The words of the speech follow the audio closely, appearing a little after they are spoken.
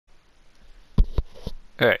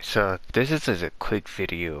Alright, so this is just a quick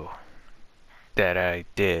video that I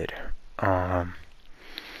did. Um,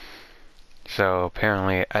 so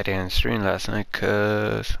apparently I didn't stream last night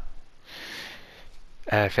because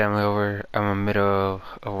I had family over. I'm in the middle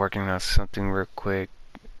of working on something real quick,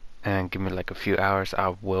 and give me like a few hours,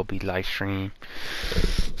 I will be live streaming.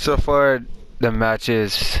 So far, the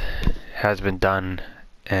matches has been done,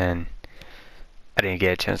 and I didn't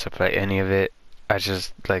get a chance to play any of it. I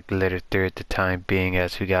just like let it through at the time being,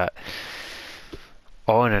 as we got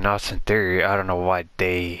Owen and Austin Theory. I don't know why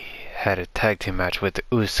they had a tag team match with the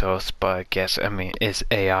Usos, but I guess, I mean, it's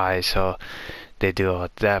AI, so they do all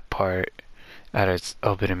that part at its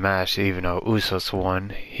opening match, even though Usos won.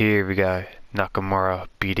 Here we got Nakamura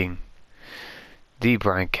beating the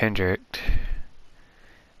Brian Kendrick.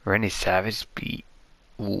 Randy Savage beat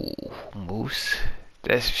Moose.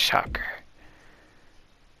 That's a shocker.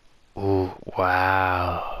 Ooh,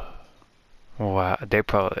 wow. Wow, they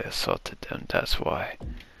probably assaulted them, that's why.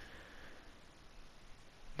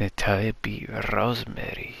 Natalia beat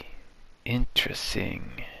Rosemary.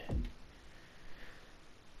 Interesting.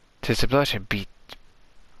 Tessa Blanchard beat...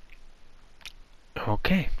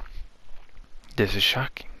 Okay. This is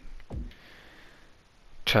shocking.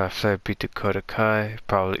 Charlotte Flair beat Dakota Kai.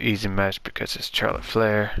 Probably easy match because it's Charlotte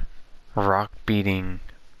Flair. Rock beating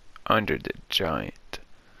Under the Giant.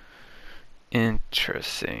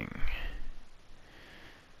 Interesting.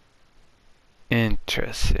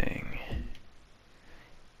 Interesting.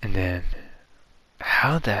 And then,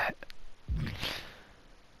 how that?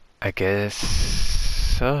 I guess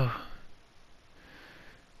so.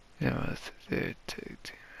 It was their tag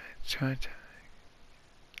team match.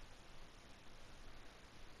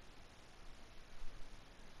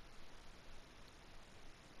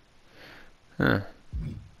 Huh.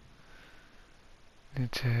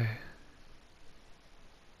 It's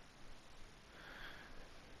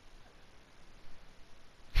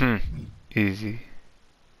easy.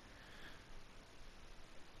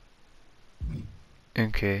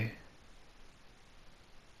 Okay.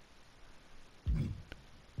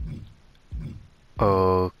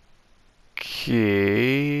 Okay.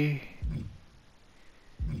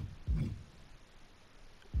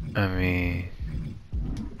 I mean,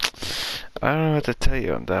 I don't know what to tell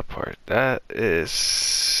you on that part. That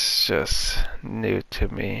is just new to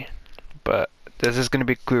me. But this is going to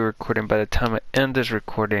be a quick recording. By the time I end this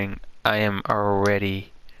recording, I am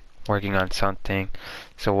already working on something.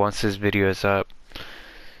 So once this video is up,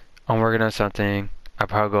 I'm working on something. I'll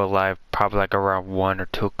probably go live probably like around 1 or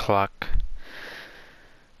 2 o'clock.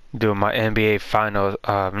 Doing my NBA finals,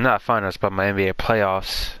 not finals, but my NBA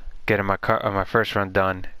playoffs. Getting my first run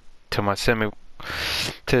done to my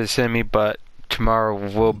the semi. But tomorrow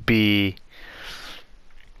will be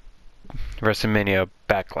WrestleMania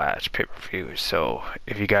Backlash pay-per-view. So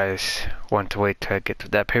if you guys want to wait till I get to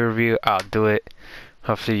that pay-per-view, I'll do it.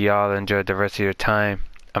 Hopefully y'all enjoyed the rest of your time.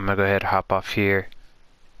 I'm gonna go ahead and hop off here,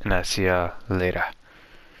 and I'll see y'all later.